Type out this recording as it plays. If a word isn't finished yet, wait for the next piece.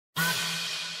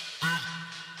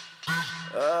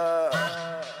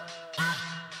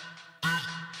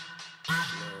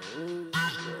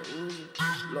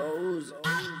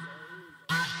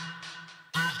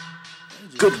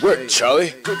Good work,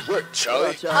 Charlie. Good work,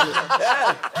 Charlie.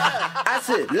 I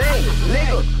said, lame,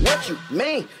 nigga, what you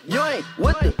mean? You ain't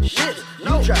with the shit,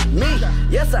 you try me.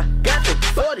 Yes, I got the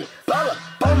 40 all up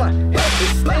on my head,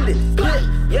 extended clip.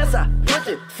 Yes, I put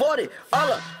the 40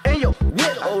 all up in your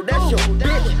whip. Oh, that's your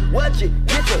bitch. What you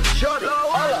get your shorty all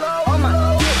up on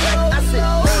my dick? Like I said,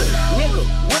 lame, nigga,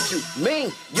 what you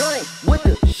mean? You ain't with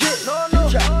the shit, you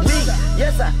try me.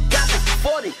 Yes, I got the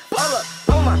 40 all up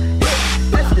on my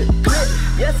head, that's the clip.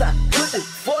 Yes, I put the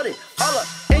 40 all up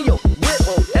in your whip.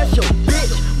 Oh, that's your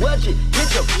bitch. What you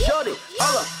get your shorty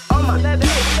all up on my dick?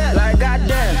 Like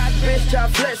goddamn, bitch try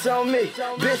flex on me.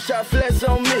 Bitch try flex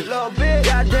on me.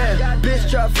 Goddamn, bitch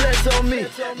try flex on me.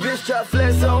 Bitch try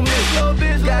flex on me.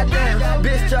 Goddamn,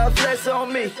 bitch try flex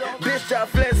on me. Bitch try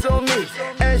flex on me.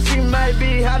 And she might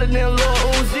be hotter than Lil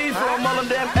Uzi from all of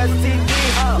them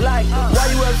STDs. Like, why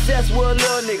you obsessed with a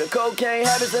little nigga? Cocaine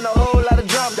habits and a whole lot of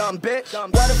drum, dumb bitch.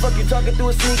 Why the fuck you talking through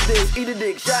a sneak this? Eat a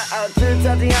dick, shout out to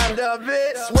Tatiana, dumb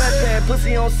bitch. Sweatpants,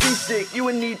 pussy on C-stick. You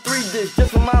would need 3 dishes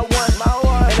just for my one.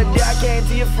 And the day I came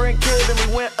to your friend kid and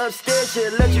we went upstairs,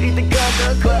 shit, let you eat the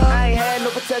gun. But I ain't had no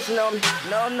protection on me.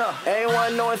 No. Ain't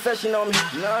want no infection on me.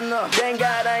 No. Thank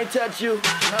God I ain't touch you.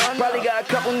 Probably got a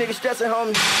couple niggas stressing,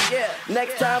 homie. Yeah.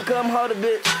 Next time come hold a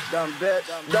bitch. Dumb bitch.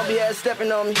 Don't be ass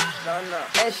stepping on me. No.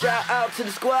 And shout out to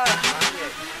the squad.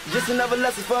 Just another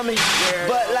lesson for me.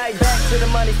 But like back to the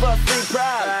money for free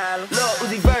pride. Lil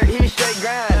Uzi Vert, he straight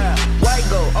grind. White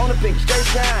gold on the pink, straight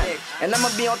shine. And I'ma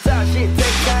be on top, shit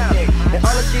take time. And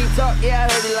all the shit talk, yeah,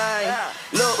 I heard it lying.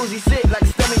 Lil Uzi sit like a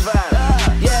stomach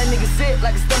vibe. Yeah, nigga sit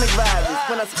like a stomach vibe.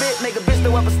 When I spit, make a bitch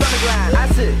throw up a stomach line. I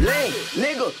said, lame,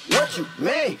 nigga, what you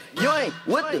mean? You ain't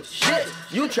with the shit,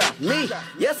 you try me.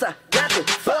 Yes, I got the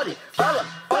 40 all up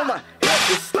on my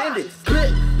head, extended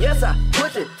clip. Yes, I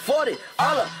put it 40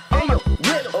 all up in your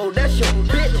whip. Oh, that's your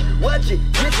bitch. What you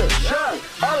get your shorty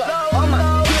all up on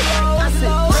my dick? I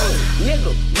said, lame,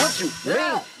 nigga, what you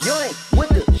mean? You ain't with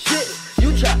the shit,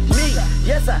 you try me.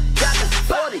 Yes, I got the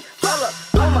 40 all up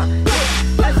on my dick.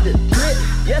 That's the grip.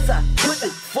 Yes, I put the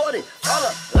 40 all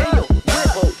up in your whip.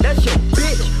 Oh, that's your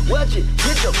bitch. What you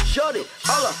get your shorty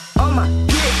all up on my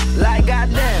dick? Like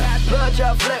goddamn, blood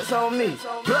drop flex on me.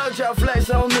 Blood drop flex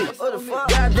on me.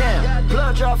 Goddamn,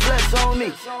 blood drop flex on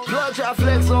me. Blood drop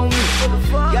flex on me.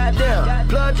 Goddamn,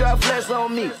 blood drop flex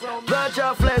on me. Blood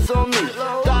drop flex on me.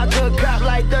 Thought I could cop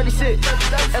like 36,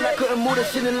 and I couldn't move that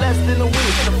shit in less than a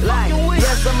week. Like,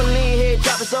 yes, I'm a lean head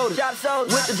chopping soda.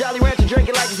 With the Jolly Rancher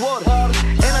drinking like it's water.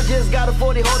 And I just got a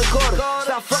 40, hold a quarter.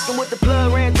 Stop fucking with the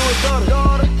plug, ran through his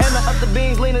daughter. And I up the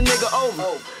beans, lean a nigga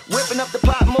over. Whipping up the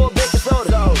pot, more baking soda.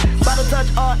 About to touch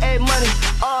all A money,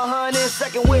 all honey,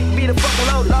 second wick, be the fucking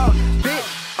loaded.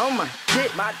 Bitch, on my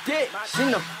dick, she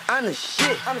know I'm the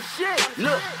shit.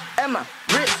 Look at my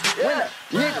wrist, when a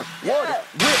nigga water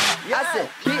whip. I said,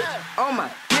 bitch, on my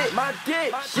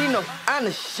dick, she know I'm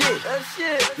the shit.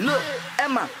 Look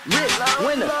at my wrist,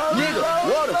 when a nigga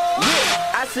water whip.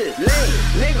 I said, lame,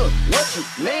 nigga, what you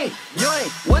mean? You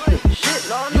ain't with the shit,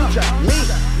 you try me.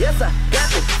 Yes, I got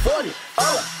the 40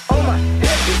 all up on my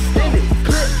head, extended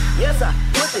clip. Yes, I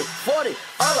put the 40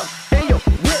 all up in your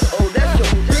whip. Oh, that's your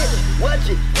bitch. What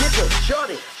you get your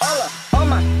shorty all up on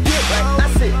my dick? Like I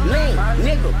said, lean,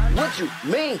 nigga, what you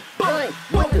mean? You ain't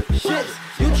with the shits,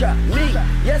 you try me.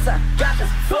 Yes, I got this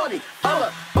 40 all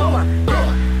up on my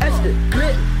dick. That's the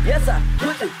clip. Yes, I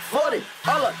put the 40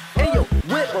 all up in your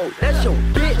whip. Oh, that's your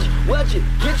bitch. What you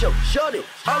get your shorty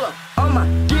all up on my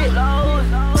dick?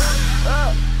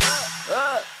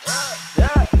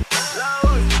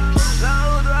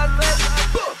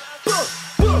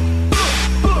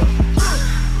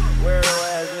 Weirdo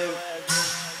ass bitch.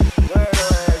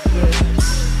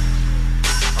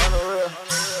 On the real.